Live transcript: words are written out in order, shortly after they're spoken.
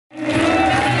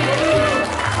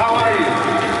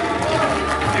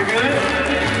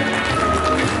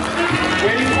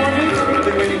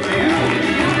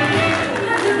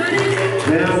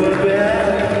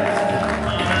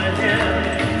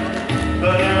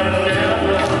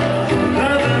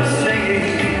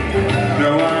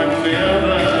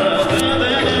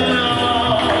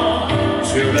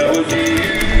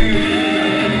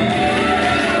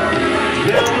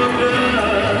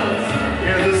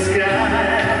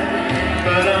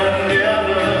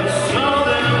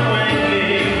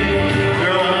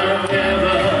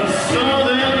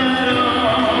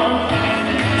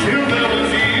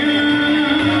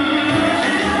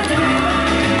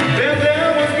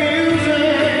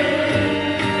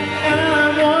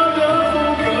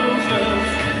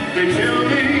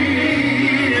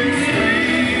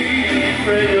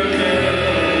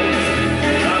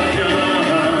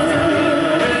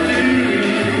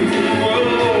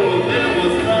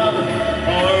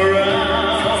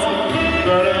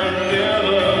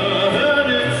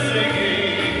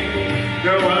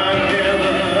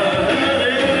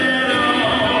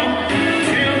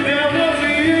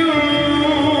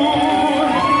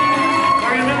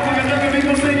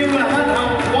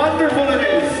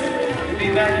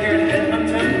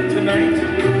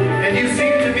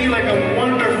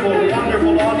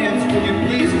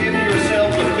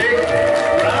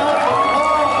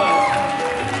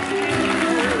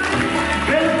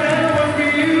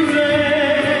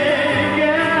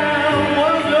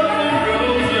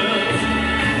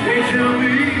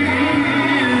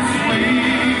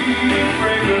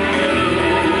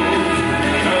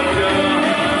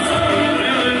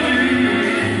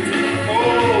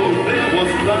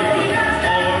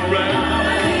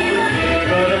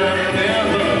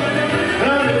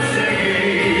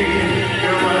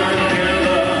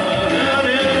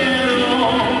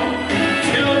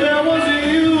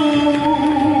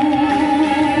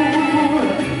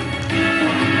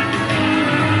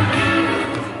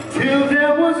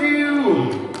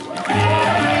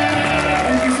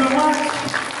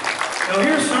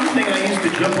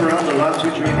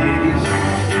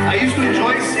I used to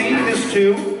enjoy singing this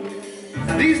too.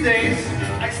 These days,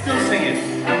 I still sing it,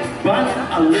 but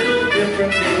a little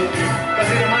differently.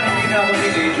 Kasi naman hindi na ako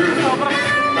teenager.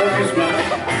 Focus ba?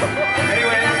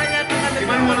 Anyway, you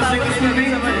might want to sing this with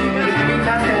me. If you need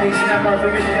time, can we snap our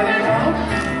fingers together now?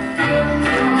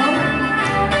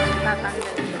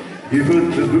 You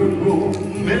put the boom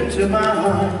boom into my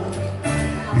heart.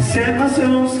 You set my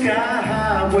soul sky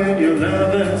high when your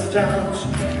loving starts.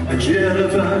 A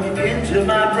jitterbug into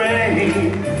my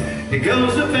brain. It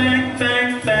goes a bang,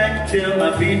 bang, bang till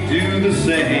my feet do the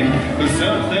same. But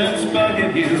something's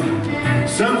bugging you,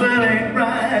 something ain't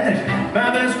right.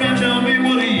 My best friend told me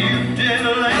what you did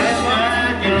last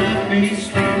night. You left me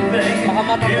sleeping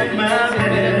in my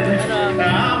bed.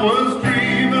 I was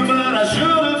dreaming, but I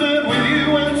should have been with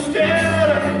you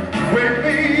instead. Wake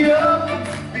me up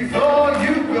before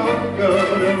you go.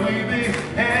 And we be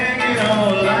hanging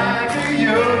on like a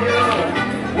yo-yo.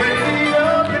 Wake me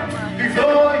up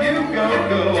before you go.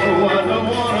 I don't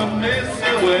wanna miss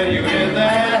you when you hit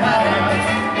that high.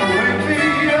 Wake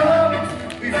me up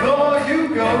before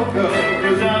you go.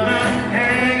 Cause I'm not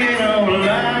hanging on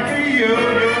like a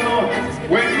yo-yo.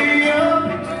 Wake me up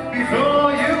before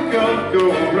you go.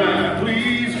 Right,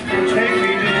 please take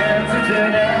me dancing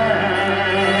tonight.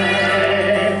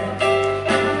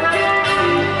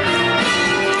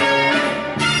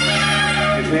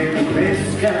 You make the gray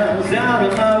skies out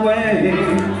of my way.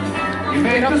 You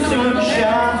make the sun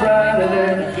shine brighter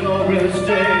than a glorious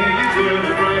day. You turn a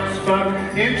bright spark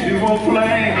into a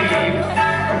flame.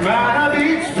 My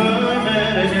beats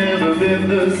ferment and never been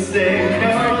the same.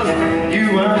 Cause you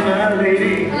are my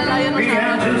lady, me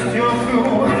I'm just your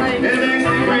fool. It makes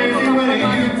me crazy when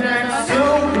you act so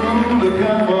cool.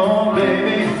 Come on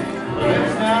baby,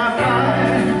 let's not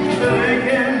fight. They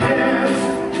can dance,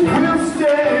 we'll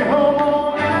stay home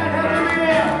all night.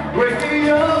 Yeah, wake me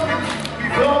up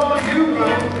before you go.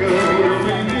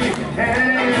 Baby,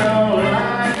 hang on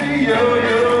like a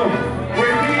yo-yo.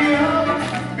 Wake me up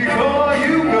before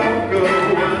you go.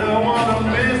 I don't wanna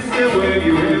miss it when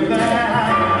you hit that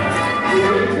high.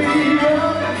 Wake me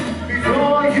up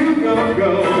before you go.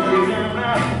 Cause I'm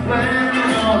not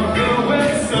planning on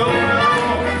going solo.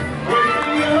 Wake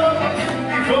me up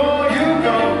before you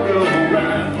go.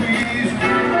 Right, please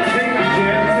take a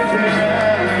chance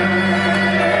tonight.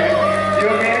 You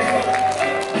okay?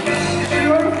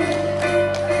 Sure?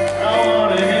 I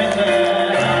wanna hit that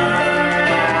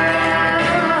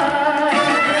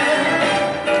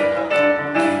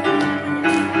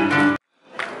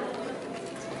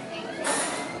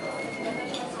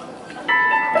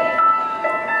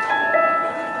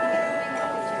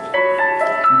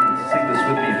sing this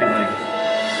with me if you like.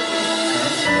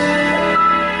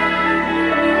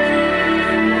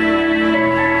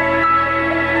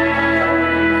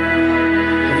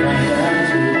 If I had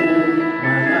to live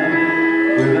my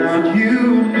life without you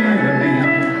near me,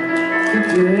 the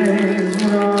days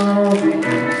would all be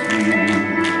empty.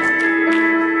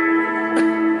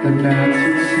 The nights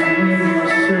would seem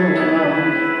so long.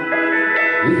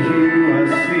 With you I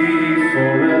see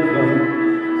forever.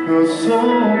 You're so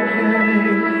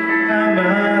clearly I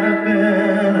might have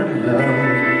been in love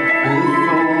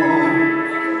before.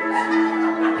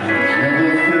 I've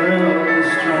never felt this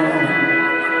strong.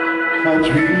 Our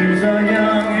dreams are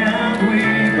young and we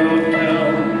both know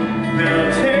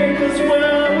they'll take us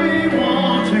where we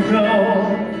want to go.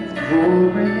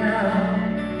 Hold me now,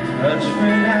 touch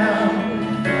me now.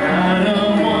 I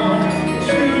don't want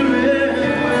to live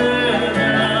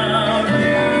without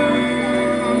you.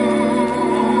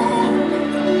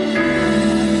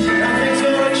 Nothing's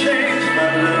gonna change my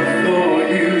love for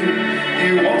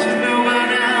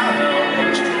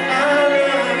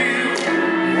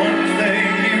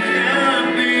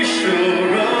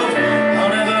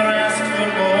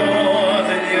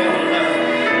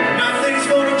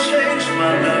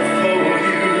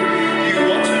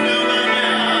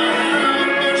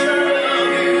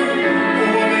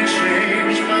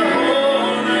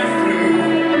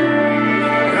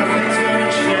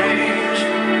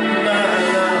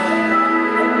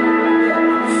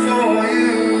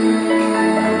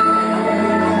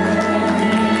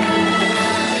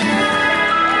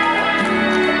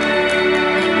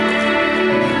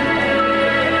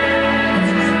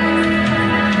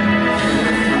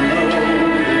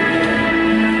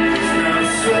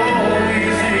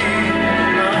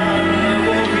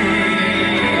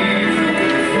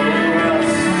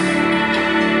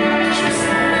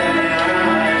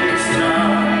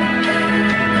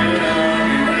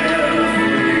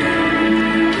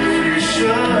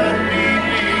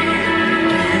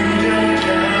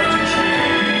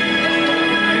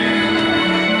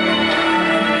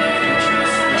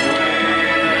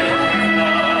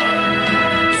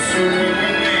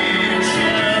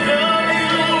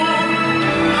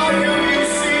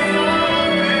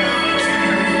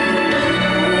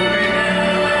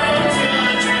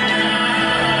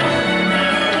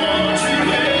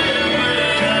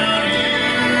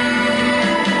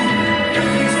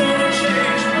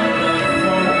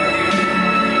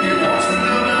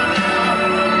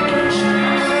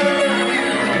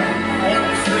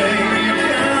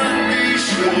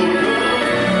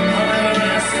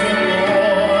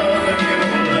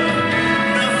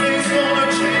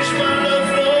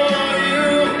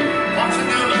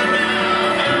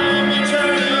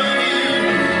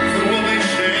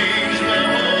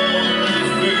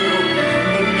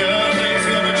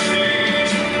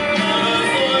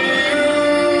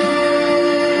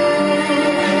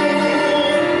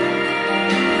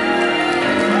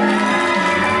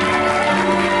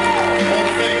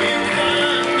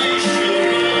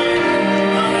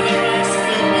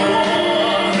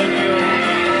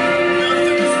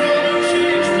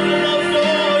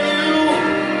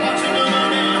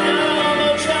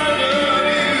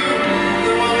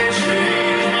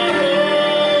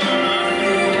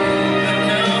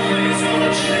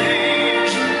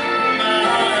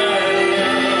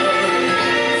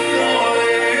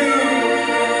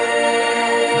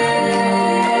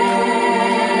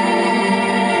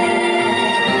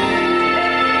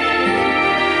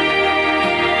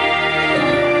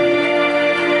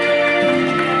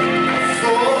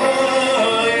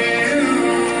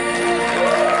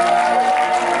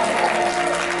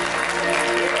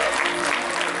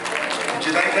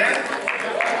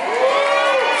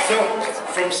So,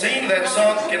 from singing that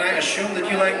song, can I assume that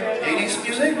you like 80s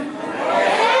music?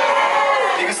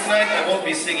 Because tonight I won't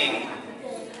be singing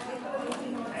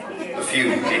a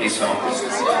few 80s songs.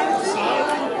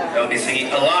 I'll be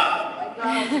singing a lot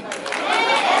of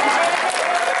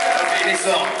 80s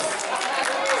songs.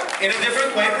 In a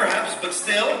different way perhaps, but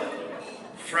still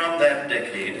from that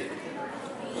decade.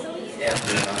 And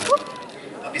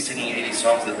I'll be singing 80s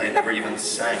songs that I never even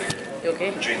sang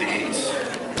during the 80s.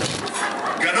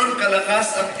 Ganon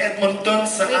kalakas ang Edmonton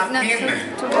sa akin.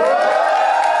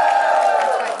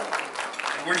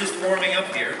 We're just warming up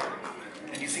here,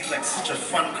 and you seem like such a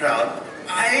fun crowd.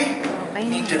 I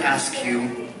need to ask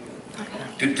you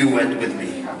to duet with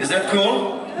me. Is that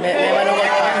cool? The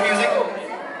music?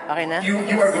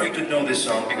 You are going to know this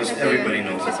song because everybody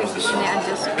knows this song.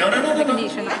 No. And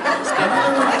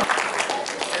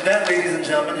that, ladies and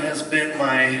gentlemen, has been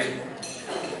my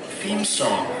theme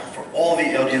song for all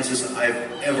the audiences I've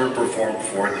ever performed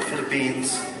for in the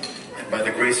Philippines. And by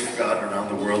the grace of God around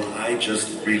the world, I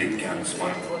just really can't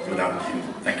smile without you.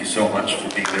 Thank you so much for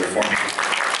being there for me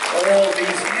all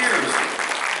these years.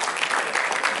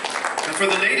 And for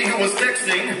the lady who was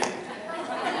texting,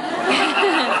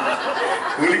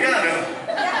 Huligano,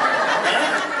 ha?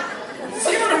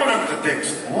 Sino naman ang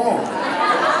text mo?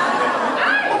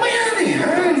 Mamayari,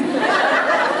 ha?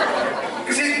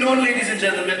 Kasi noon, ladies and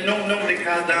gentlemen, nung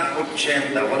dekada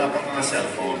 80, wala pang mga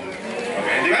cellphone.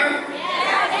 Okay, di ba?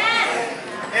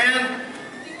 And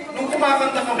nung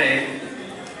kumakanta kami,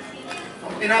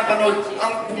 ang pinapanood,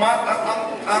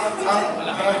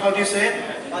 how do you say it?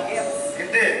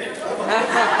 Hindi.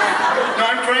 No,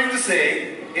 I'm trying to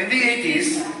say, in the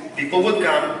 80s, people would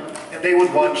come and they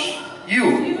would watch you.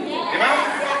 Diba?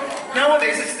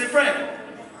 Nowadays, it's different.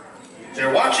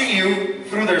 They're watching you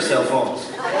through their cell phones.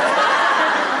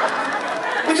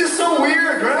 Which is so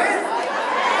weird, right?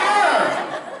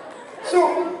 Yeah. So,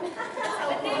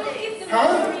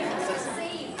 huh?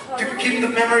 To keep the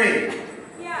memory.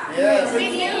 Yes.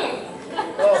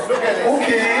 Oh, look at it.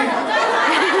 Okay.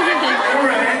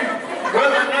 Alright.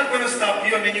 Well, I'm not going to stop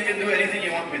you. I mean, you can do anything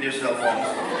you want with your cell phones.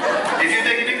 If you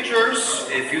take pictures,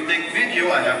 if you take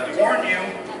video, I have to warn you,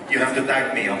 you have to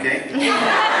tag me, okay?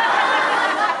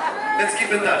 Let's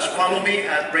keep in touch. Follow me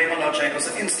at Raymond Lauchengco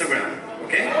on Instagram,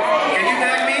 okay? Can you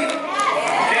tag me?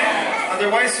 Okay?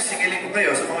 Otherwise, sisingilin ko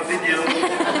kayo sa mga video.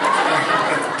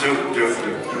 Joke.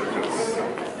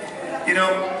 You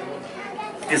know,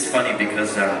 it's funny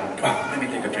because, let me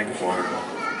take a drink of water.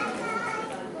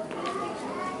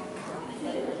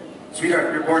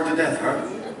 Sweetheart, you're bored to death, huh?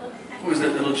 Who is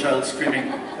that little child screaming?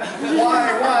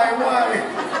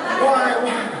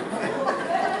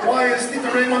 Why is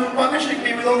Tito Raymond punishing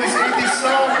me with all these 80s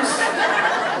songs?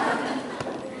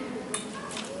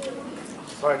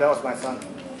 Sorry, that was my son.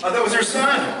 Oh, that was your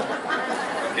son?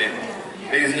 Okay.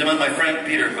 Ladies and gentlemen, my friend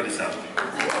Peter put this out.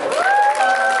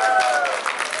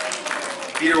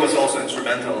 Peter was also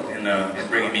instrumental in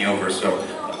bringing me over, so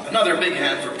another big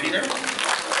hand for Peter.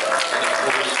 And of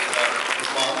course, his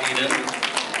mom, Eden.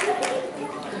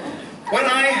 When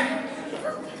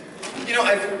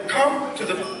I've come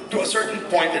to a certain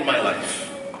point in my life,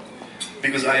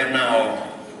 because I am now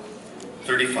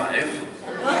 35.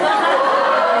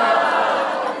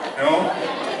 No?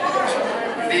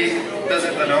 He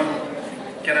doesn't,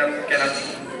 cannot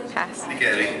pass. Hindi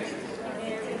carry.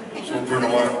 Super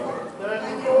naman.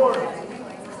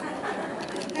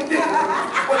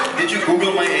 Did you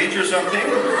Google my age or something?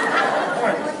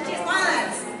 What?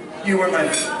 You were my...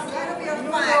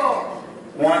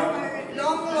 One?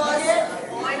 Long lost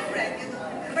boyfriend.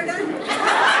 Remember that?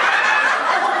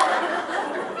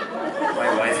 My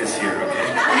wife is here,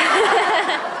 okay?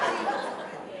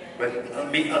 But I'll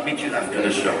meet you after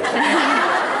the show.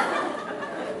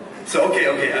 So, okay,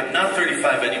 I'm not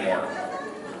 35 anymore.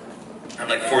 I'm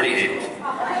like 48.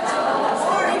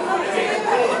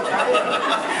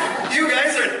 You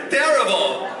guys are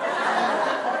terrible!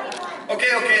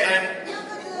 Okay, I'm...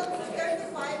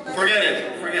 Forget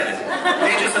it.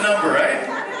 Age is a number, right?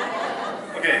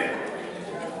 Okay.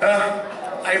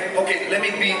 Okay, let me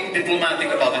be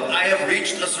diplomatic about it. I have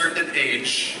reached a certain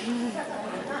age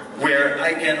where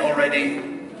I can already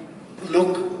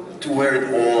look to where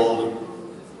it all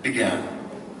began.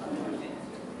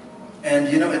 And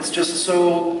it's just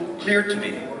so clear to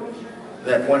me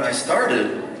that when I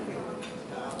started,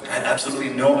 I had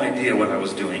absolutely no idea what I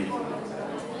was doing.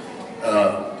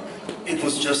 It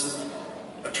was just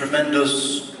a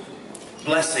tremendous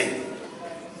blessing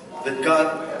that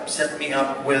God set me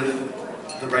up with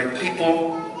the right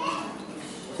people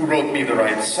who wrote me the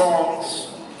right songs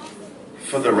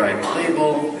for the right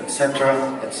label,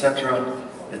 etc.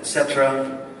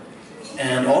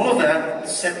 And all of that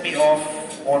set me off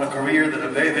on a career that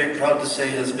I'm very, very proud to say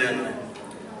has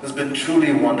been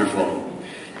truly wonderful.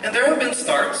 And there have been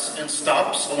starts and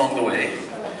stops along the way.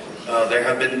 There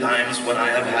have been times when I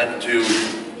have had to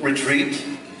retreat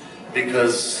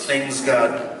because things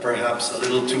got perhaps a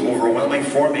little too overwhelming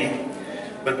for me.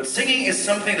 But singing is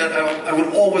something that I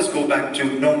would always go back to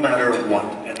no matter what,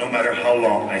 and no matter how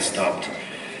long I stopped.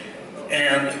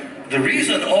 And the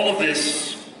reason all of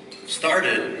this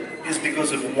started is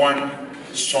because of one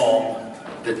song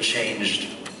that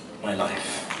changed my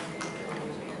life.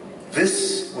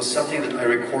 This was something that I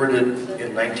recorded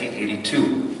in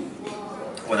 1982,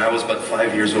 when I was about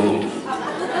 5 years old.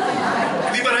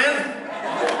 Hindi ba rin?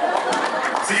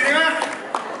 Sige nga!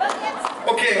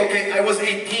 Okay, I was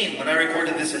 18 when I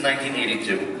recorded this in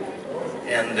 1982.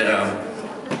 And,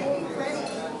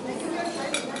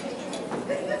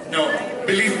 no,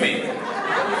 believe me,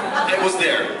 I was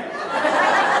there.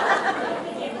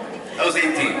 I was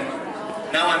 18.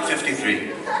 Now I'm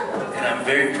 53. And I'm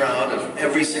very proud of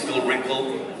every single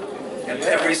wrinkle and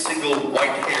every single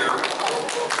white hair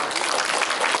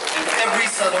and every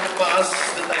southern pass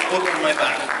that I put on my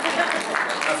back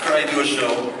after I do a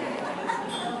show.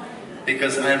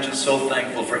 Because I am just so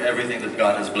thankful for everything that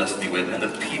God has blessed me with and the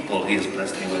people He has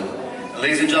blessed me with. And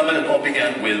ladies and gentlemen, it all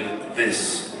began with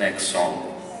this next song.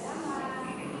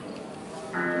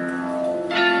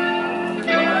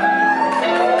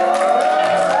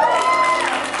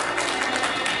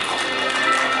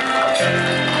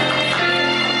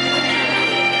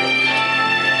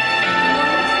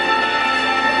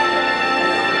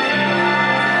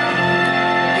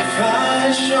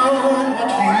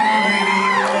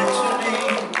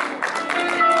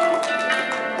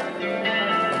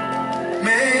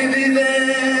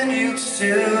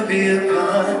 Still be a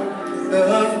part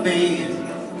of me.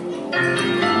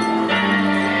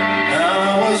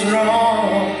 I was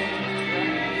wrong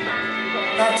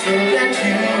not to let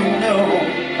you know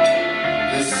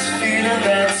this feeling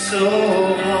that's so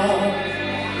hard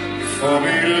for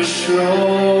me to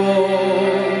show.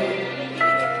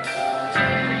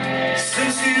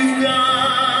 Since you've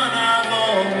gone, I've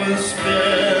always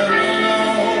been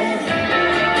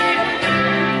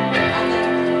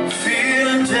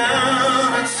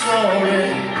sorry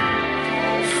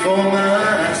for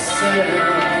myself.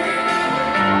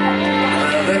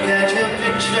 I look at your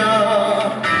picture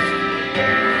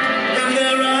and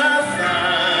there I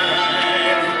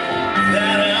find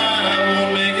that I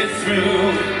won't make it through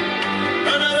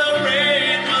another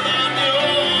rain without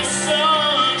your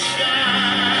sunshine.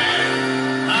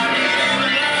 I need you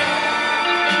back,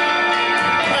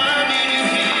 I need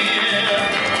you here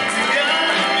to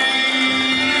guide me.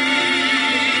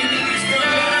 Please come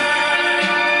back.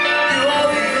 You're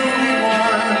the only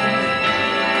one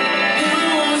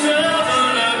who's ever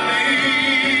loved me.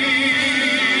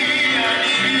 I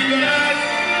need you back.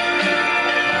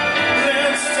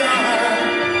 Let's start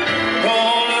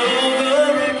all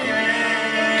over again.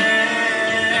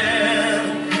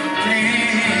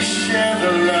 Please share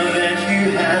the love that you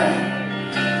had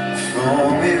for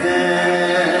me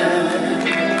then.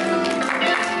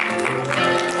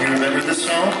 You remember this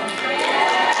song?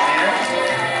 Yeah?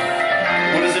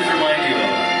 What does it remind you of?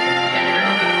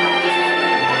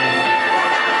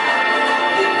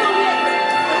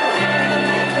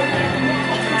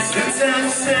 Since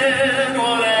I've said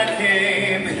what I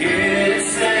came here to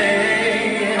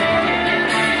say,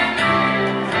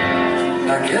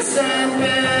 I guess I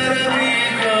better be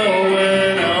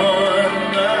going on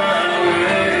my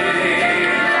way.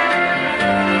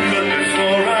 But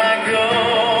before I go,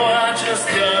 I just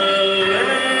gotta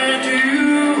let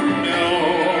you know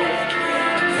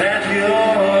that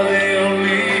you're the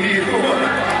only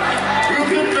one who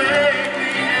can make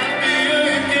me happy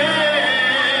again.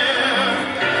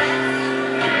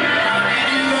 I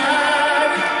need you back.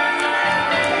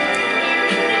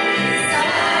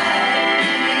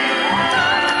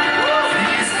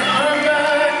 Please come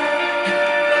back.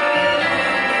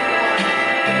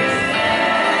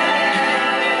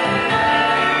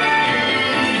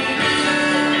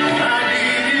 I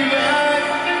need you back.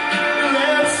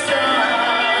 Let's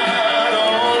start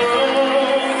all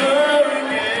over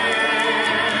again.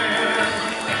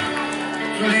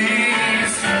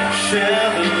 Please share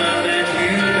the love that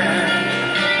you had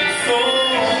for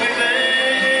me then.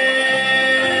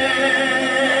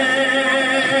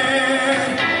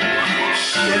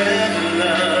 Share the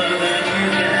love that you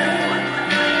had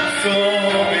for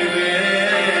me then.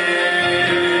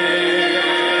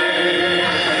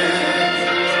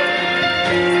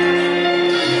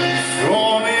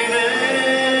 For me then.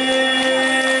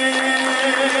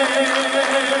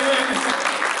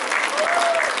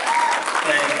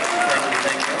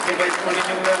 Napakabait po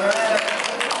ninyong lahat.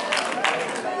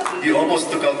 You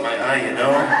almost took out my eye, you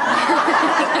know?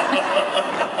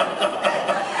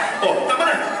 Oh, tama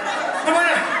na! Tama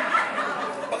na!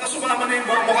 Baka sumama na yung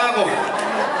buong mukha ko.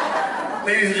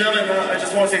 Ladies and gentlemen, I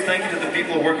just want to say thank you to the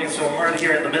people working so hard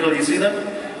here in the middle. You see them?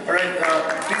 All right,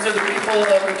 these are the people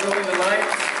controlling the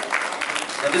lights.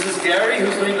 Now this is Gary,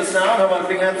 who's doing the sound. How about a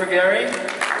big hand for Gary?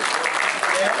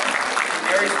 Yeah.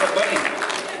 Gary's my buddy.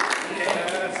 Okay.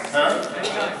 Huh?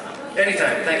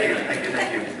 Anytime. Thank you. Thank you. Thank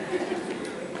you.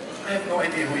 I have no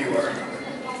idea who you are.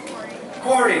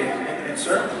 Corey and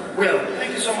sir. Will,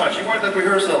 thank you so much. You weren't at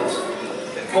rehearsals.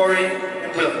 Corey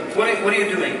and Will. What are you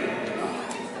doing?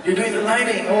 You're doing the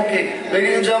lighting. Okay.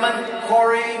 Ladies and gentlemen,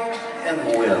 Corey and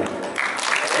Will.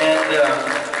 And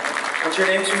what's your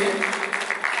name, sweetie?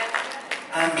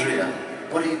 Andrea.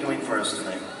 What are you doing for us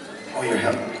tonight? Oh, you're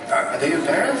helping. Are they your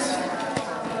parents?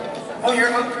 Oh,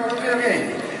 you're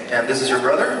okay. And this is your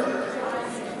brother?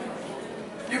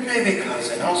 Your baby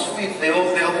cousin. How sweet. They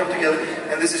all come together.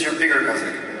 And this is your bigger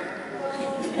cousin.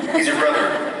 He's your brother.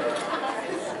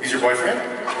 He's your boyfriend?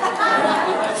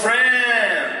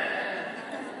 Friend!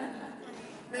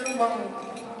 Meron bang...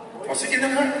 Oh, sige na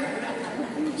nga.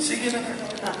 Sige na nga.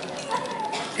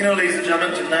 You know, ladies and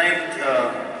gentlemen, tonight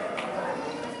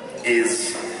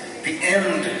is the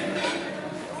end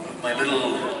of my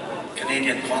little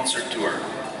Canadian concert tour.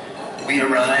 We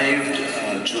arrived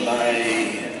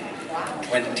July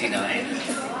 29th,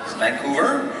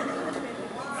 Vancouver.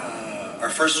 My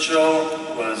first show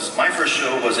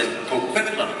was in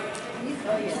Coquitlam.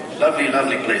 Lovely,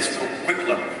 lovely place,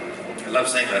 Coquitlam. I love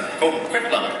saying that,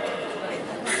 Coquitlam.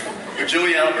 With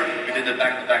Joey Albert, we did a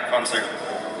back-to-back concert.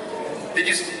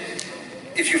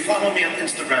 If you follow me on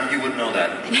Instagram, you would know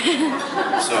that.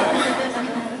 So,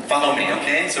 follow me,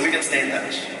 okay? So we can stay in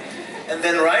touch. And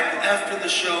then right after the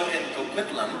show in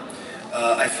Coquitlam,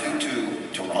 I flew to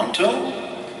Toronto,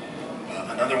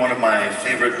 another one of my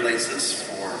favorite places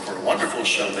for a wonderful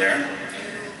show there.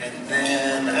 And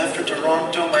then after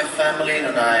Toronto, my family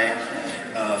and I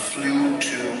flew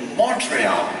to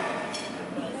Montreal.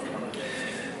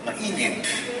 Mainit.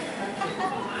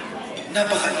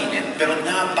 Napakainit, pero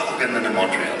napakaganda ng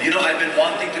Montreal. You know, I've been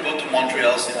wanting to go to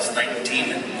Montreal since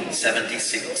 1976.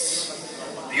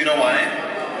 Do you know why?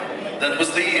 That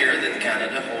was the year that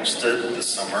Canada hosted the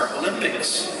Summer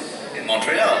Olympics in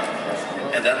Montreal.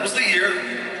 And that was the year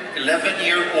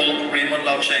 11-year-old Raymond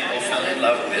Lauchengco fell in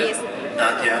love with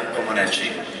Nadia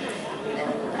Comaneci,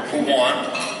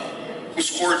 who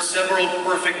scored several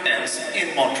perfect tens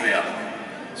in Montreal.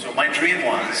 So my dream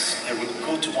was I would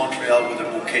go to Montreal with a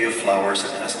bouquet of flowers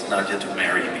and ask Nadia to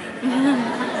marry me.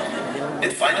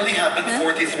 It finally happened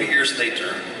 43 years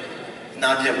later.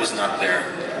 Nadia was not there,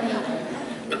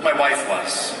 but my wife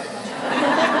was.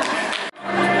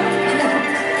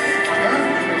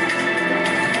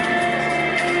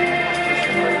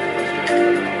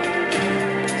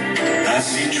 I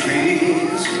see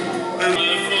trees.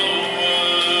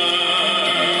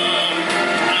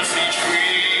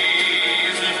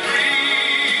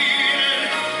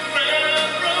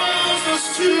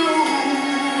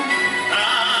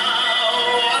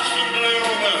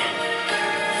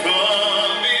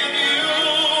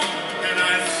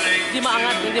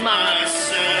 Hindi maangat.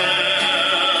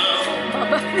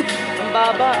 Baba. Ang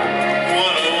baba.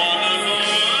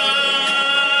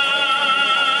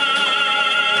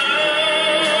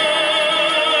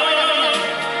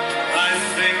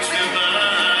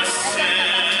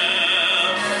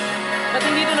 Ba't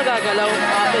hindi ito nagagalaw?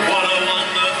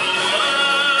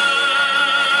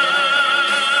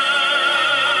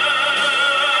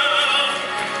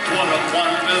 What a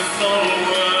wonderful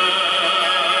world.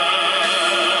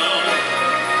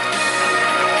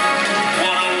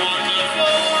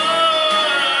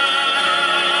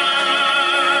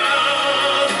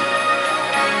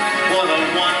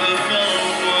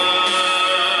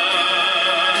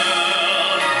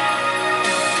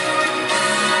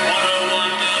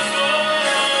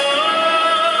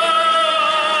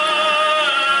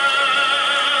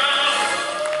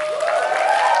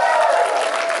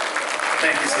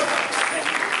 Thank you so much. Thank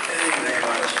you very, very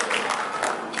much.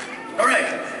 All right,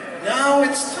 now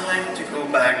it's time to go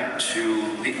back to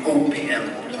the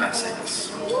OPM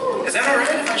classics. Is that all right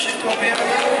if I shift to OPM?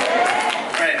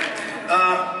 All right.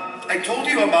 I told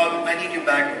you about I Need You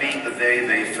Back being the very,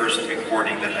 very first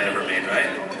recording that I ever made,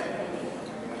 right?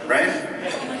 Right?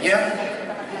 Yeah?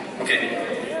 Okay.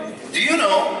 Do you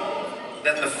know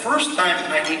that the first time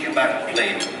I Need You Back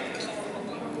played,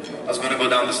 I was going to go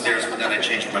down the stairs, but then I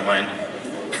changed my mind.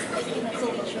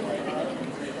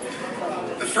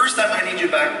 The first time I Need You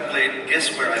Back played,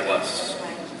 guess where I was?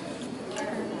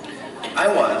 I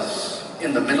was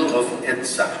in the middle of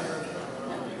EDSA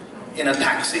in a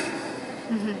taxi.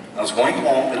 I was going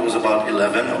home. It was about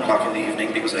 11 o'clock in the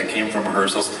evening because I came from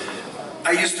rehearsals.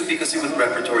 I used to be kasi with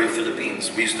Repertory Philippines.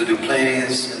 We used to do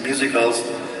plays and musicals.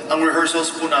 Ang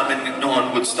rehearsals po namin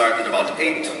noon would start at about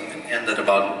 8 and end at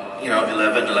about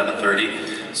 11,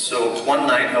 11:30. So one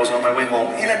night I was on my way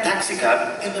home in a taxi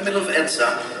cab in the middle of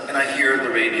EDSA, and I hear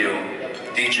the radio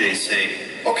DJ say,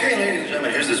 "Okay, ladies and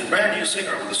gentlemen, here's this brand new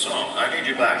singer with the song, I Need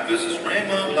You Back. This is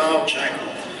Raymond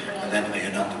Lauchengco." And then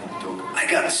I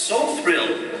got so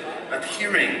thrilled at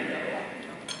hearing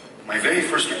my very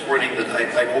first recording that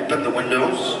I opened the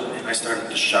windows and I started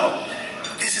to shout,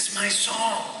 "This is my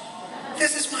song!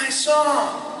 This is my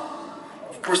song!"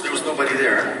 Of course, there was nobody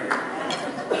there.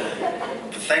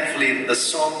 But thankfully, the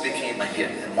song became a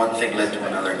hit, and one thing led to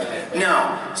another.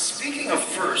 Now, speaking of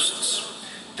firsts,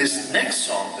 this next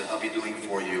song that I'll be doing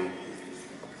for you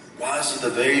was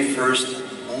the very first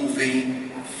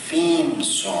movie theme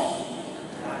song.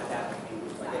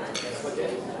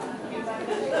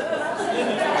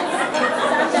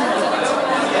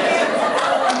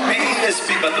 May ESP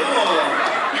ba to?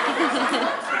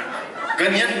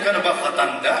 Ganyan ka na ba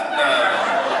katanda na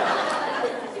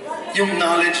yung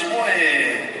knowledge mo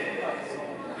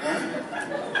Huh?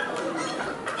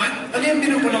 What? Ano yung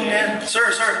binubulong niya? Sir,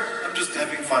 I'm just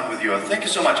having fun with you. Thank you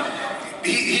so much.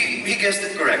 He guessed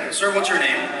it correct. Sir, what's your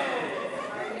name?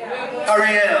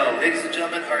 Ariel. Ladies and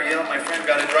gentlemen, Ariel, my friend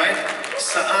got it right.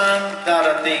 Saan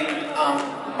Darating ang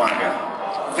Umaga?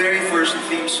 Very first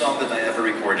theme song that I ever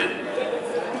recorded.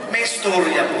 May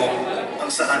storya po ang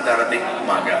Saan Darating ang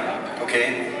Umaga.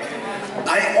 Okay?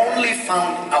 I only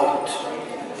found out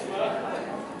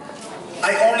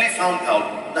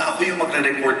na ako yung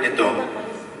magre-record nito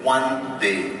one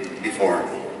day before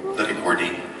the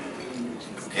recording.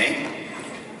 Okay?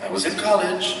 I was in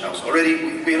college.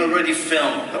 We had already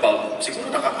filmed about, siguro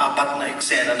naka-4 na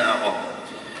eksena na ako.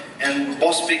 And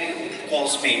Boss Vic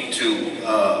calls me to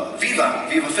Viva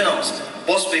Films.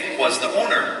 Boss Vic was the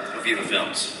owner of Viva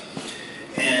Films.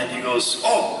 And he goes,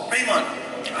 "Oh, Raymond,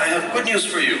 I have good news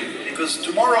for you. Because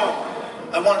tomorrow,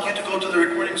 I want you to go to the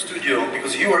recording studio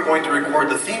because you are going to record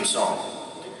the theme song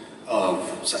of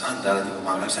Saan Darating ang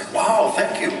Umaga." I was like, "Wow,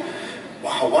 thank you.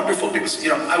 Wow, wonderful." Because,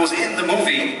 I was in the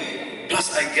movie,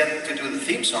 plus I get to do the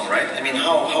theme song, right? I mean,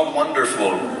 how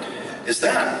wonderful is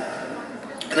that?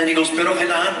 And then he goes, "Pero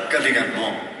kailangan galingan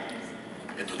mo."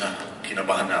 Ito na,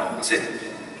 kinabahan na ako kasi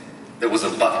there was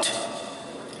a but.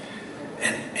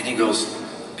 And he goes,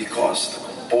 "Because the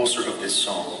composer of this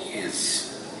song is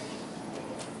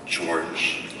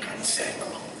George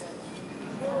Canseco."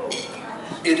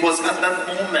 It was at that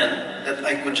moment that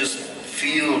I could just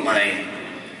feel my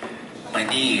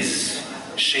knees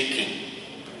shaking,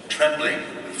 trembling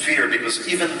with fear, because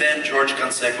even then George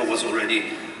Canseco was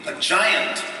already a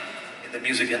giant in the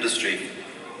music industry.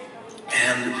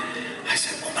 And I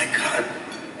said, "Oh my God,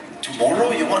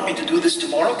 tomorrow? You want me to do this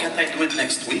tomorrow? Can't I do it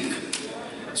next week?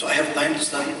 So I have time to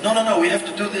study?" No, we have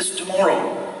to do this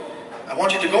tomorrow. I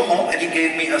want you to go home." And he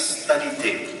gave me a study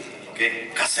tape,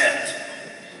 okay, cassette.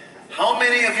 How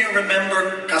many of you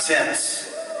remember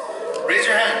cassettes? Raise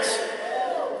your hands.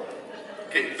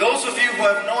 Okay, those of you who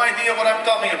have no idea what I'm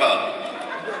talking about,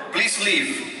 please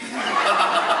leave.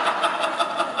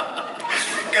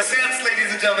 Cassettes,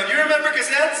 ladies and gentlemen. You remember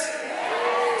cassettes?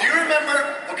 Do you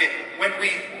remember? Okay, when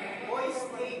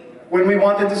we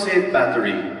wanted to save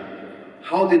battery,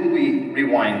 how did we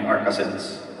rewind our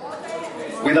cassettes?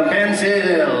 With a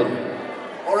pencil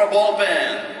or a ball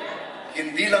pen.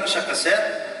 Hindi lang siya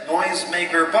cassette, noise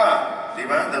maker pa.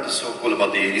 Diba? That was so cool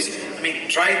about the 80s. I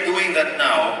mean, try doing that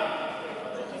now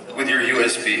with your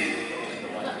USB.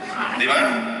 Diba?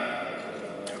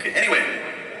 Okay, anyway.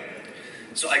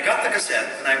 So I got the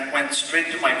cassette and I went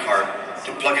straight to my car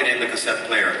to plug it in the cassette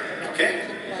player. Okay?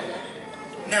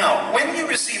 Now, when you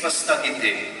receive a study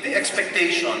tape, the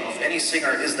expectation of any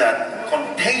singer is that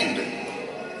contained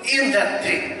in that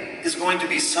tape is going to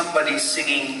be somebody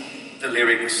singing the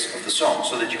lyrics of the song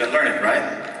so that you can learn it, right?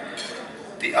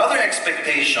 The other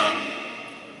expectation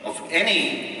of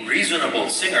any reasonable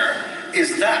singer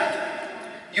is that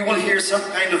you will hear some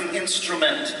kind of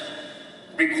instrument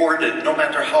recorded, no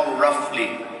matter how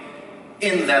roughly,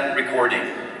 in that recording.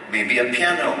 Maybe a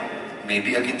piano,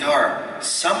 maybe a guitar,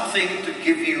 something to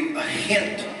give you a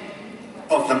hint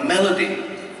of the melody,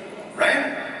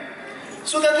 right?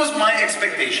 So that was my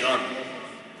expectation.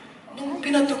 Nung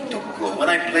pinatugtog ko, when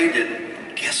I played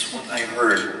it, guess what I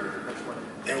heard?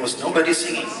 There was nobody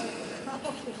singing.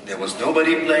 There was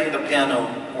nobody playing the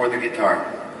piano or the guitar.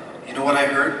 You know what I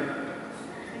heard?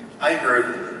 I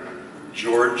heard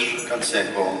George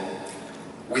Canseco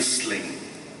whistling.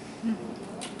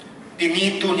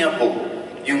 Pinito niya po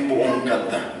yung buong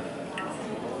kanta.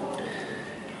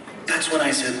 That's when I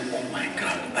said, oh my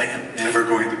God, I am never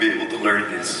going to be able to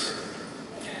learn this.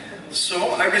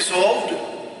 So I resolved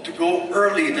to go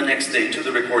early the next day to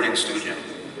the recording studio.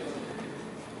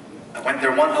 I went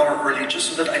there 1 hour early just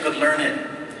so that I could learn it.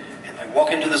 And I walk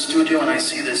into the studio and I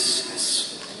see this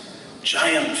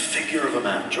giant figure of a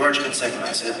man, George Canseco.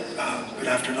 I said, good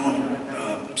afternoon,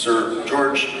 Sir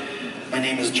George. My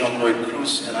name is John Lloyd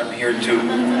Cruz and I'm here to...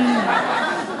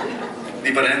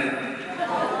 Di ba rin?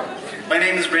 My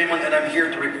name is Raymond and I'm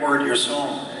here to record your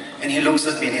song. And he looks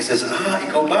at me and he says,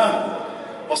 ikaw ba?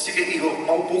 O sige, iho,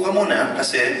 maupo ka muna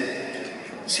kasi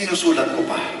sinusulat ko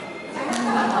pa.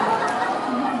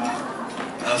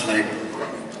 I was like,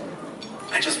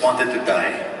 I just wanted to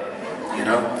die, you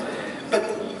know? But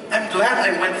I'm glad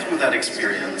I went through that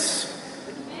experience.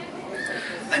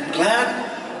 I'm glad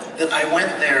that I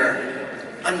went there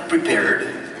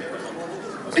unprepared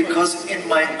because in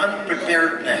my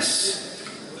unpreparedness,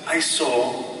 I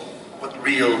saw what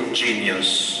real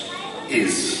genius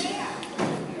is.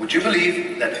 Would you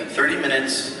believe that in 30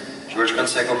 minutes, George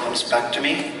Canseco comes back to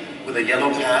me with a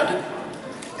yellow pad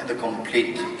and the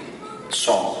complete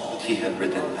song that he had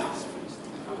written down.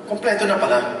 Kompleto na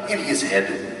pala in his head.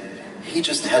 He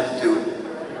just had to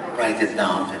write it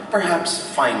down and perhaps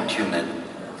fine-tune it.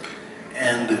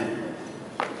 And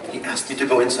he asked me to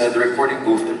go inside the recording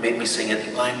booth and made me sing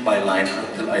it line by line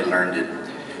until I learned it.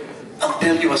 I'll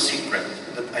tell you a secret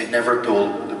that I never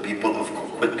told the people of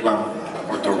Coquitlam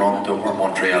or Toronto or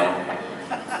Montreal.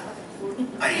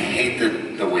 I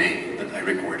hated the way that I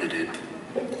recorded it.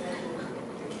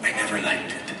 I never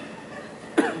liked it.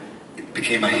 It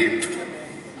became a hit.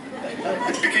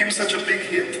 It became such a big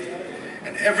hit.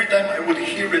 And every time I would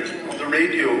hear it on the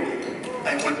radio,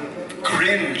 I would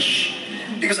cringe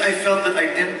because I felt that I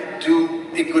didn't do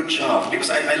a good job because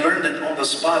I learned it on the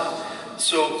spot.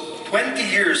 So 20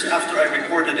 years after I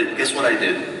recorded it, guess what I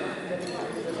did?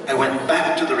 I went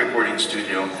back to the recording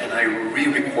studio and I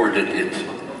re-recorded it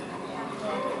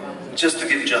just to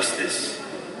give justice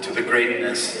to the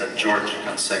greatness that George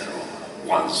Canseco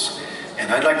was.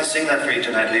 And I'd like to sing that for you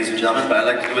tonight, ladies and gentlemen, but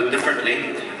I'd like to do it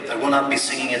differently. I will not be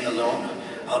singing it alone.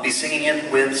 I'll be singing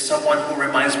it with someone who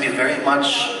reminds me very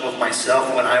much of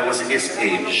myself when I was his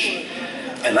age.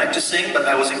 I like to sing, but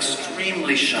I was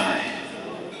extremely shy.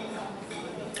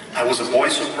 I was a boy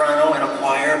soprano in a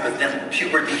choir, but then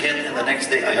puberty hit, and the next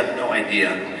day I had no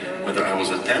idea whether I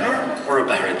was a tenor or a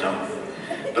baritone.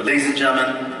 But ladies and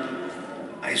gentlemen,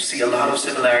 I see a lot of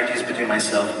similarities between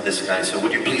myself and this guy, so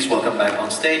would you please welcome back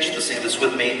on stage to sing this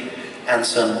with me,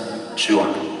 Anson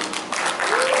Chua.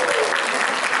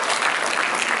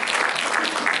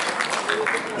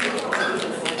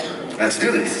 Let's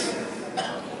do this.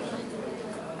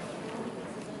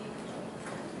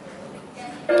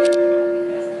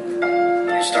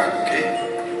 You start, okay?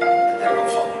 And then we'll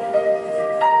follow.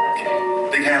 Okay.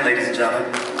 Big hand, ladies and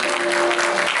gentlemen.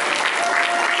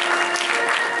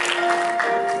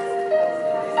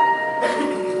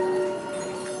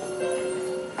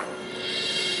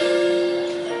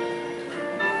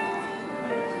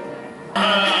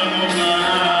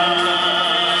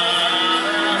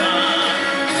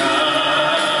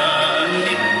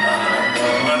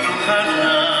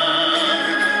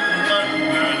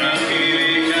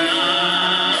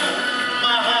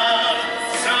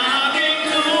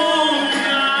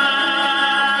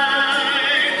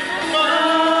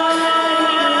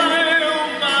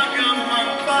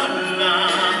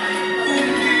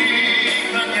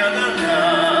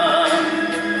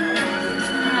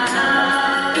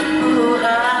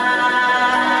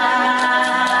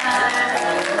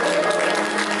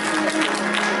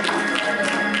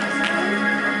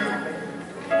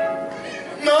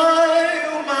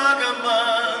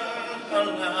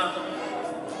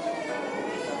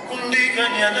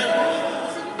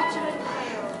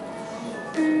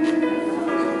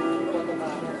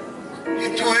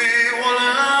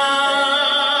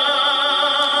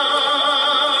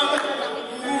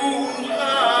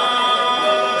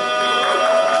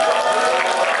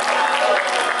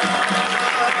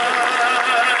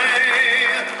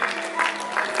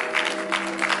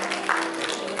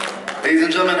 Ladies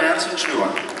and gentlemen, Anson Chua.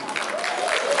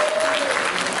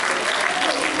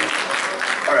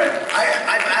 All right,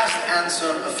 I've asked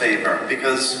Anson a favor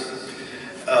because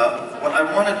what I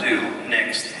want to do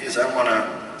next is I want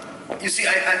to, you see,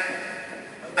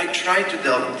 I tried to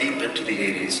delve deep into the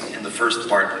 80s in the first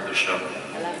part of the show,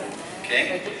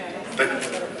 okay? But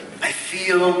I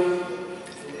feel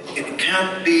it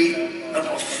can't be an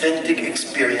authentic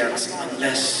experience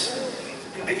unless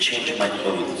I change my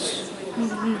clothes.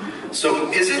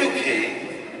 So is it okay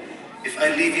if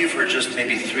I leave you for just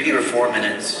maybe 3 or 4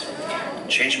 minutes,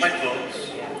 change my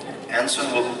clothes,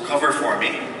 Anson will cover for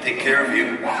me, take care of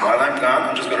you. While I'm gone,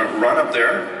 I'm just going to run up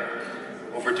there,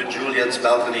 over to Juliet's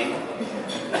balcony,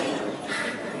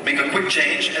 make a quick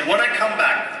change, and when I come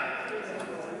back,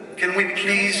 can we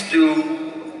please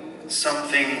do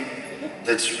something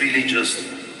that's really just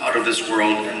out of this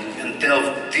world and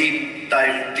dive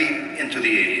deep into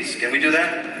the 80s? Can we do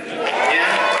that?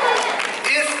 Yeah?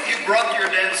 If you brought your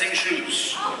dancing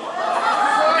shoes,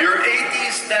 your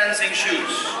 80s dancing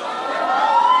shoes,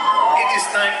 it is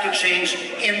time to change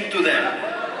into them.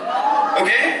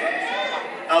 Okay?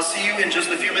 I'll see you in just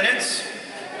a few minutes.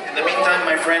 In the meantime,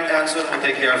 my friend Anson will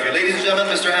take care of you. Ladies and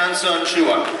gentlemen, Mr. Anson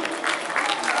Chua.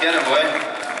 Get him, boy.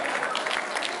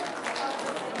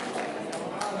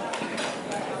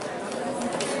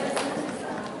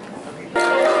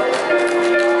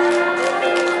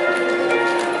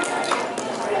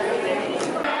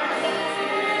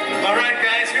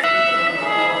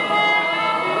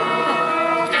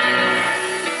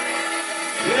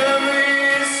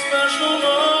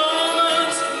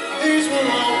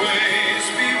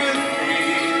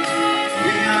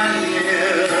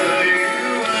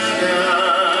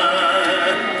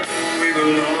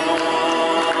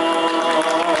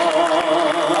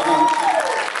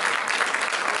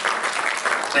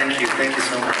 Thank you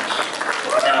so much.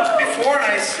 Now, before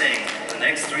I sing the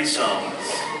next 3 songs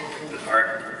that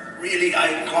are really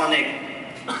iconic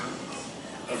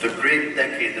of the great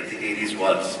decade that the 80s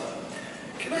was,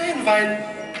 can I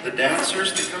invite the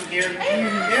dancers to come here?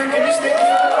 Yeah, can you stay?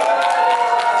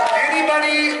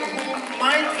 Anybody who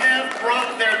might have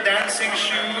brought their dancing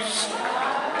shoes,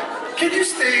 can you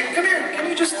stay? Come here, can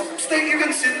you just stay? You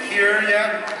can sit here,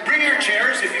 yeah. Bring your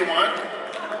chairs if you want.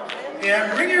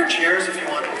 Yeah, bring your chairs if you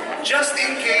want. Just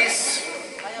in case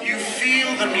you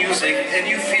feel the music and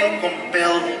you feel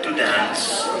compelled to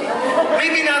dance.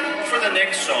 Maybe not for the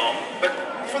next song, but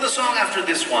for the song after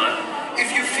this one.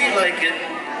 If you feel like it,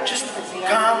 just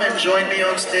come and join me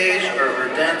on stage or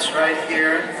dance right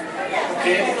here.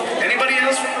 Okay? Anybody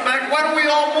else from the back? Why don't we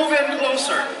all move in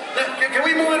closer? Can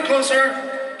we move in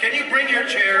closer? Can you bring your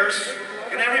chairs?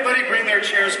 Can everybody bring their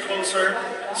chairs closer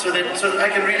so that I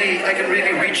can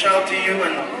really reach out to you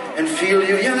and feel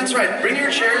you? Yeah, that's right. Bring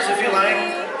your chairs if you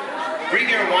like. Bring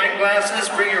your wine glasses,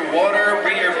 bring your water,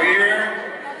 bring your beer.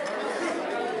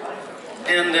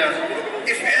 And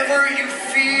if ever you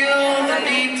feel the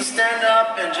need to stand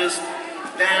up and just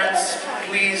dance,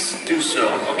 please do so,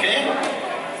 okay?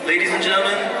 Ladies and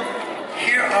gentlemen,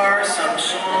 here are some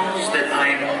songs that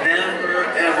I never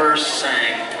ever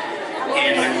sang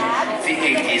in the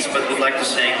 80s, but would like to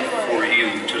sing for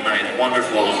you tonight,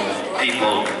 wonderful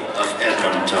people of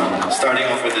Edmonton. Starting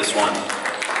off with this one.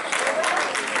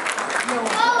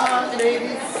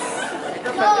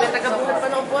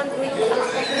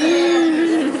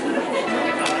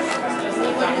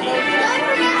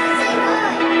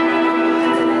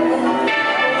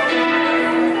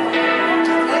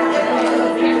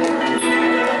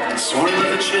 Sworn that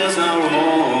the chairs are all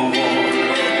warm,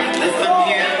 left them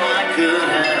here I could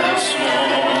have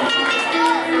sworn.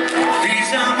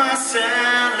 These are my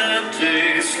salad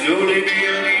days, slowly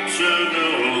being eaten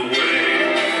away.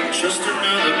 Just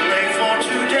another play for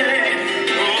today.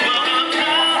 Oh, but I'm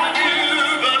proud of you,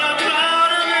 but I'm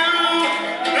proud of you.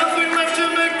 Nothing left to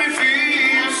make me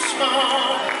feel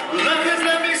small. Luck has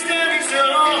left me standing so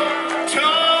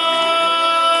tall.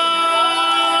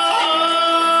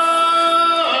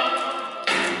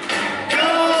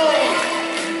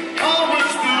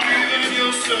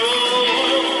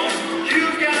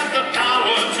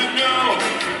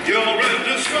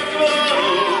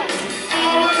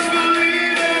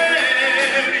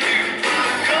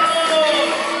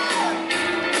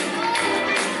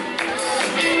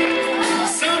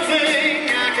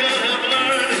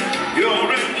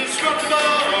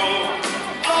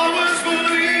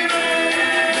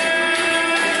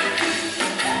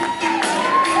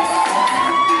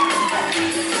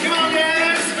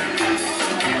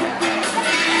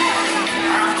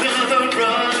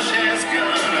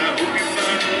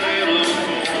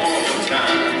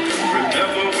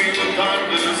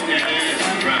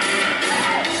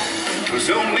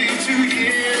 Only 2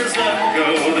 years ago,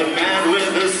 the man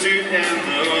with the suit and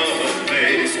the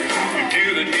face, you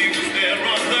knew that he was there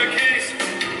on the case.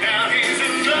 Now he's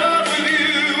in love with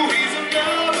you, he's in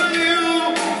love with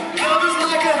you. Love is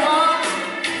like a heart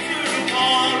through the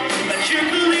wall that you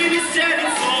believe is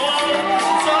standing for.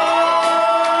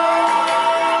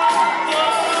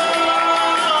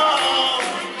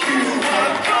 You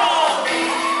are gone,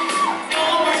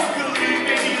 always believe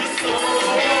in your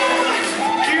soul.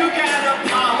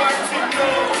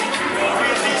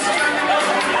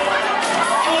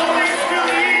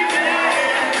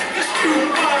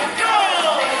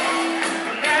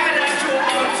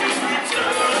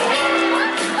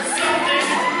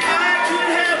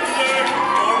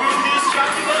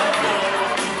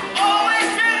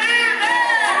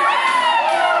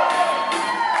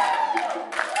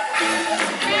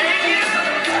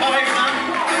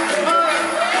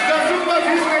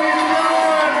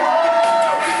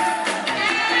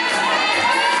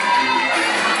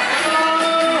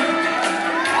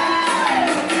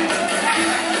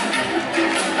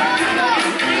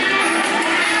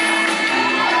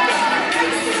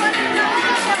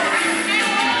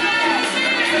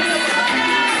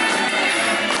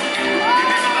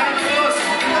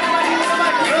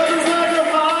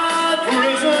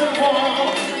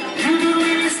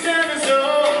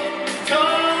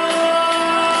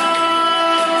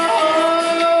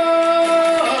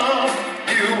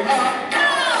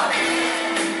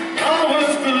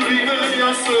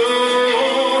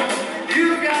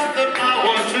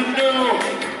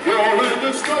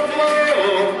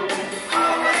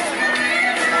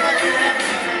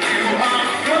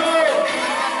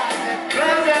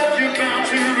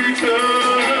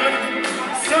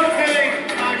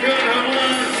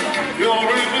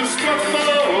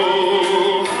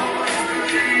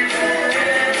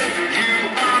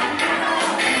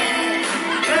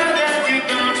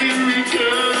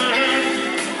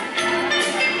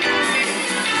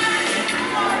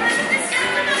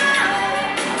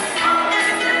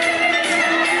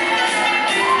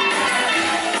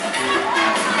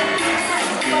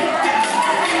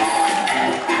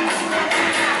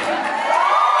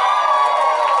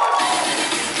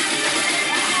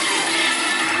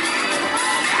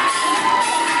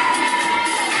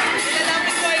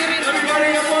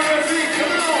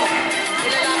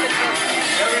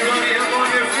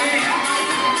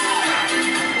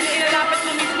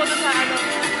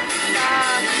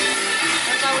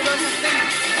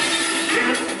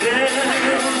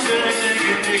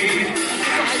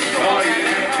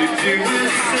 you will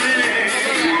say,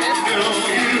 you know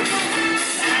you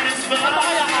satisfy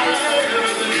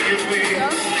me.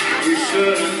 We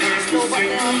shouldn't waste a single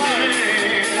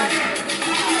day.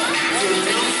 So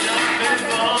don't stop and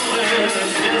falling,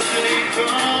 destiny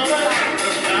calling.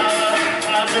 The power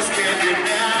I just can't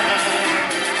deny.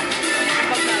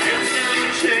 It's never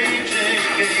changing.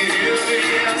 Can you hear me?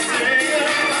 I say it.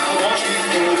 I want you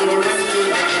for the rest of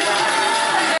my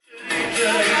life.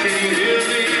 Can you hear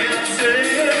me? I say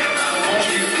it. I want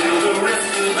you for the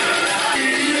rest of my life.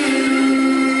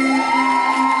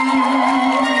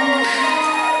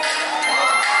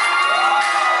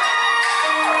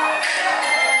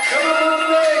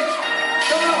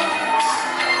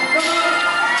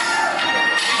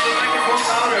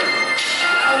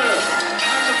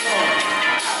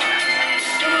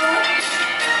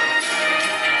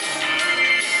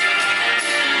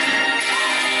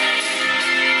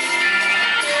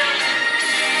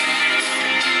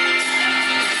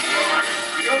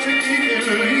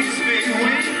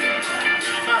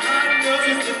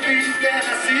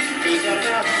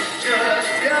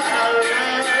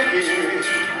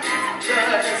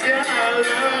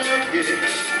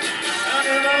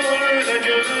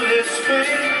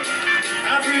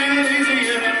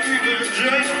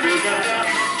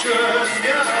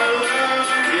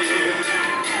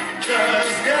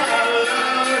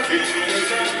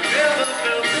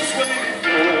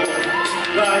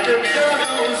 Like a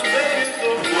girl was begging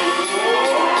for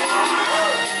more.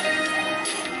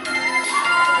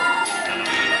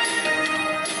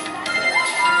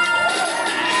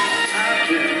 I've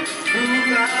been through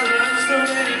my love so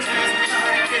many times I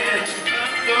can't.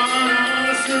 I've gone on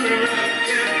a cigarette,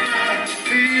 get my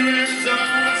feelings on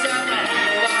inside my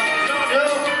heart. I don't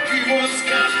know he once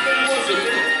got there was a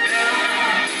bit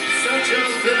down. Such a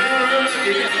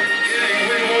very yeah,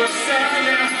 we were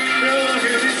signing out. No,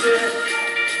 here we say.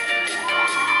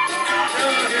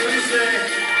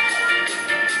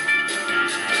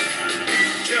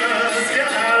 Just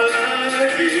got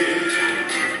lucky,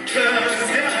 just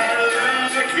got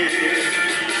lucky.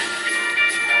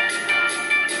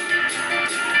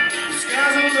 The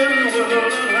skies will never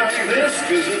look like this,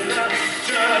 'cause if I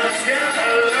just got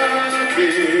lucky,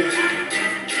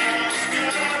 just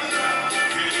got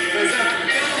lucky. 'Cause I've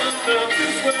never felt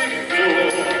this way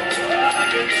before. I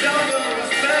can tell you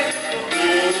it's begging for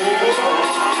more.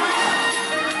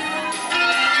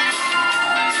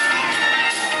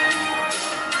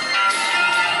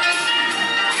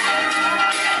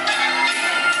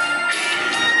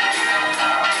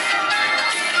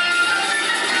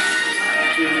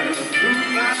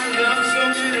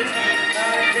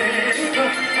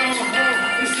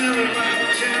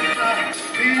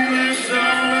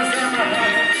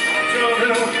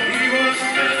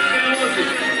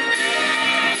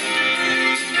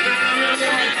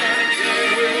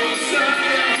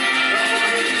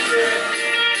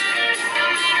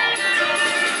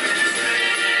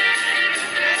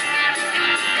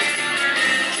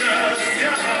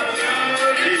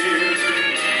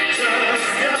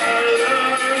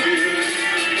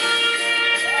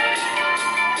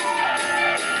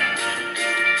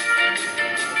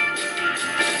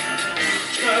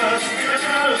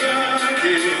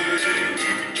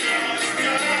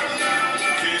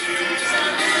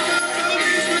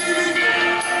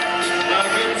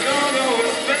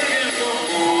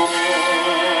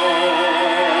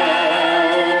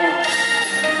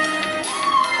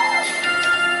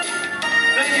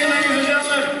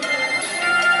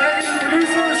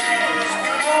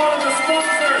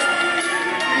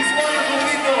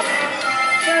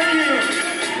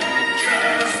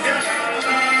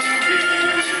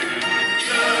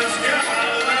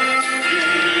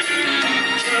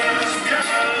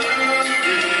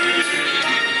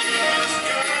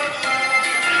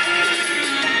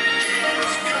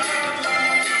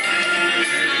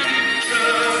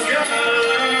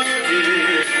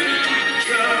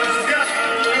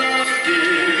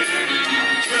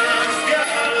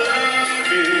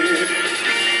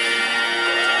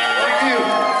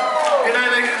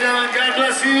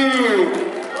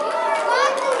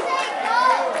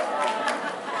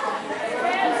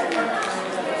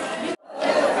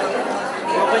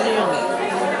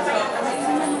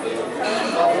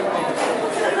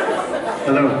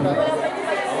 Hello.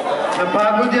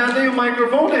 Napagod yata yung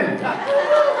microphone eh.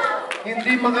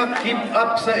 Hindi maka-keep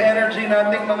up sa energy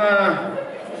nating mga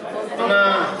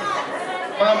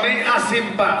may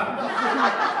asim pa.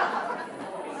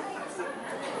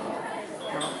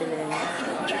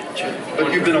 But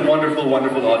you've been a wonderful,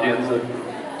 wonderful audience.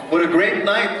 What a great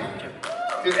night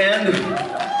to end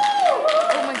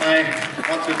my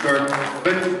concert tour.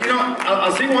 But you know,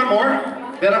 I'll sing one more.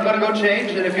 Then I'm gonna go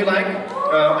change, and if you like,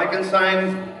 I can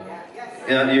sign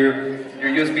your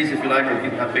USBs if you like, or you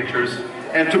can have pictures.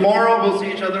 And tomorrow we'll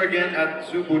see each other again at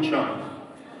Zubuchon.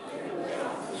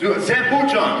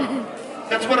 Zebuchon!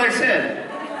 That's what I said.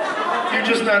 You're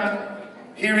just not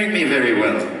hearing me very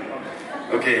well.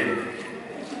 Okay.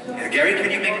 Yeah, Gary,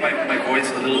 can you make my voice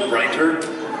a little brighter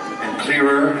and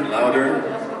clearer and louder?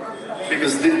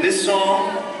 Because this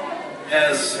song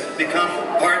has become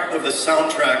part of the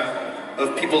soundtrack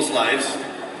of people's lives.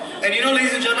 And you know,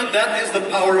 ladies and gentlemen, that is the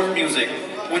power of music.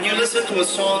 When you listen to a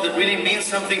song that really means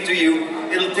something to you,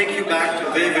 it'll take you back to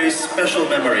a very, very special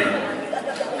memory.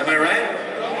 Am I right?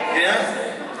 Yeah?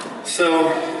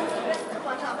 So,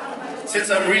 since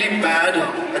I'm really bad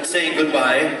at saying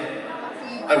goodbye,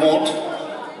 I won't.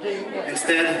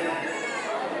 Instead,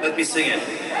 let me sing it.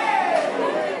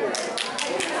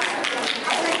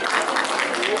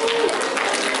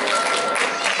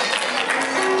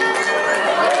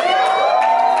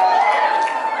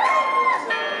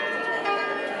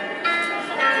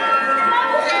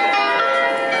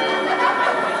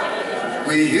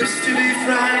 We used to be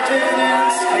frightened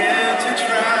and scared to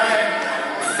try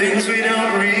things we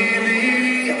don't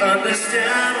really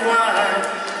understand why.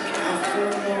 After a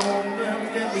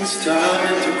moment that we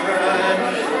started to cry,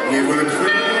 we were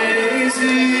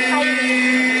crazy.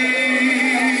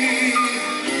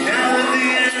 Now that the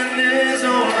end is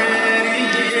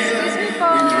already here, we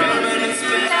reminisce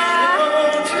back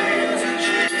on tears and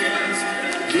cheers.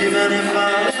 Even if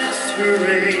our last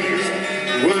hurrays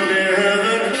were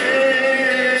never clear.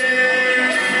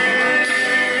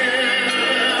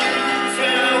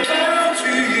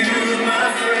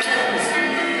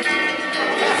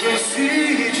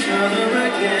 See each other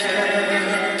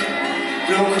again.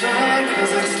 Don't cry,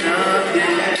 cause it's not the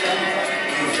end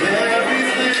of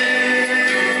everything.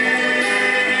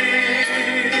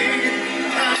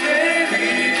 I may be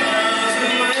miles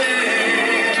away,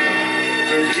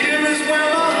 but here is where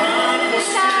my heart will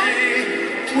stay.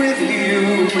 With you,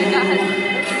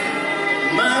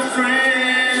 my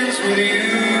friends, with you.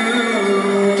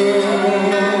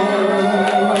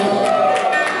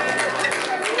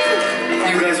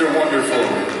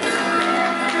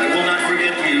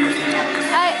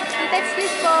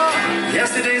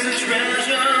 Yesterday's a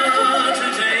treasure,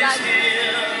 today's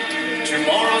here.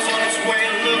 Tomorrow's on its way,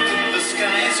 look, the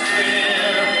sky is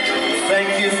clear. Thank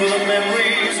you for the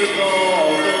memories of all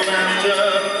the laughter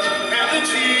and the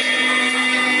tears.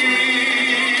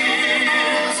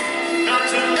 Not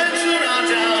to mention our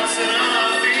doubts and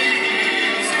our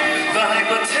fears, the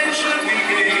hypertension we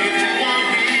gave to our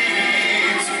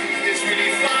needs. It's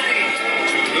really funny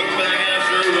to look back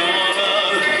after all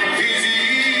of these years.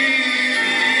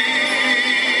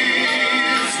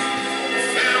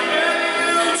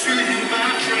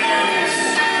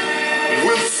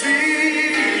 We'll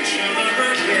see each other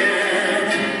again.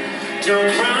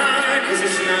 Don't cry, cause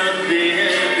it's not the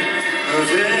end of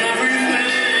everything.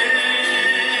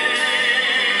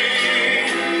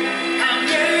 I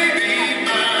may be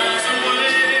miles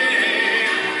away,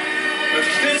 but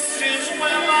this is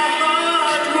where my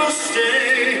heart will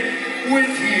stay.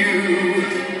 With you,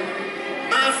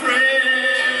 my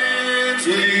friends,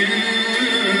 with you.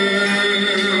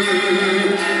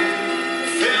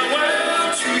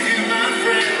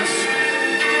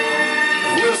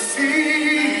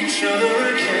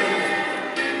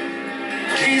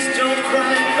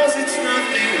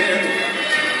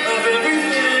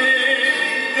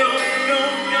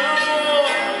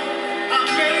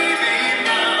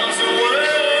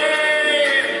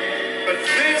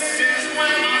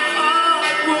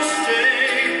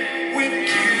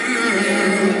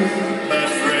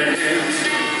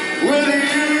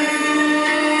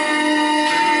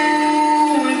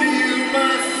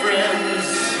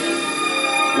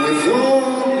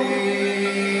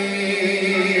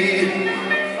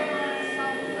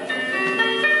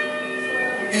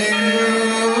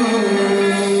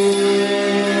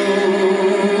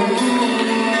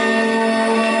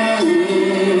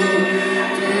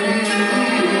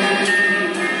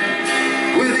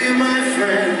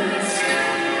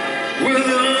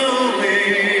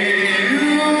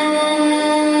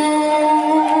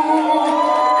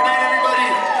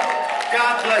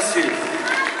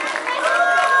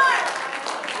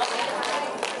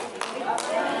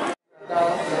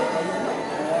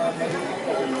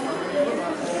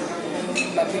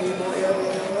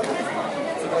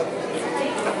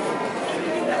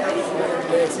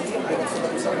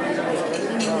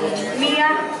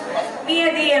 Mia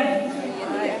DM.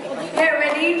 Get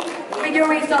ready with your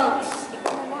results.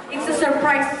 It's a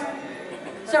surprise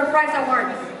award.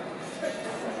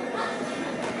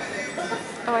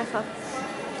 Oh, I thought.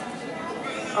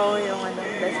 Oo, yung ano,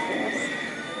 best friends.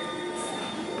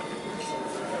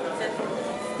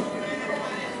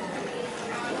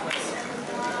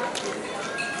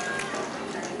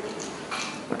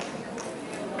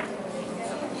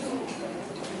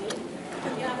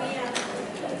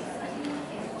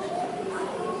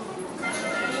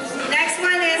 Next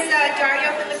one is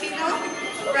Dario Filipino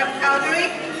from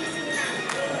Calgary.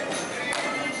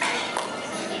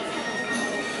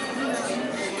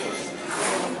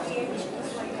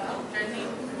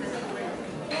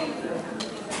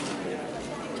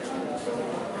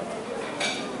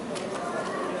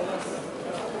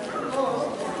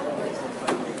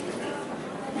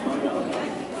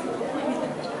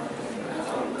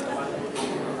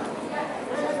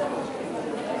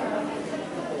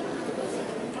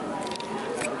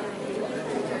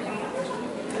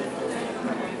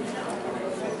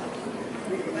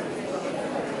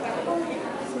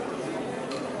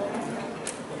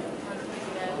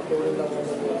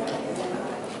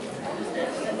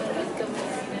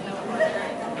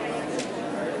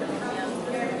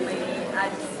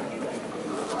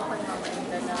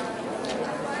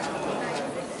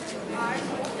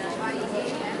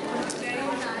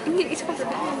 Hindi, isa pa.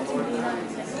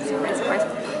 Surprise.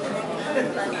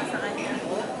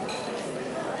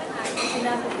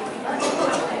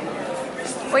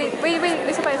 Wait.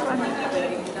 Isa pa.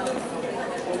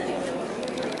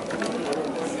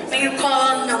 May you call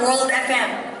on the World FM.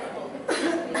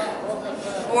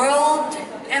 World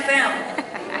FM.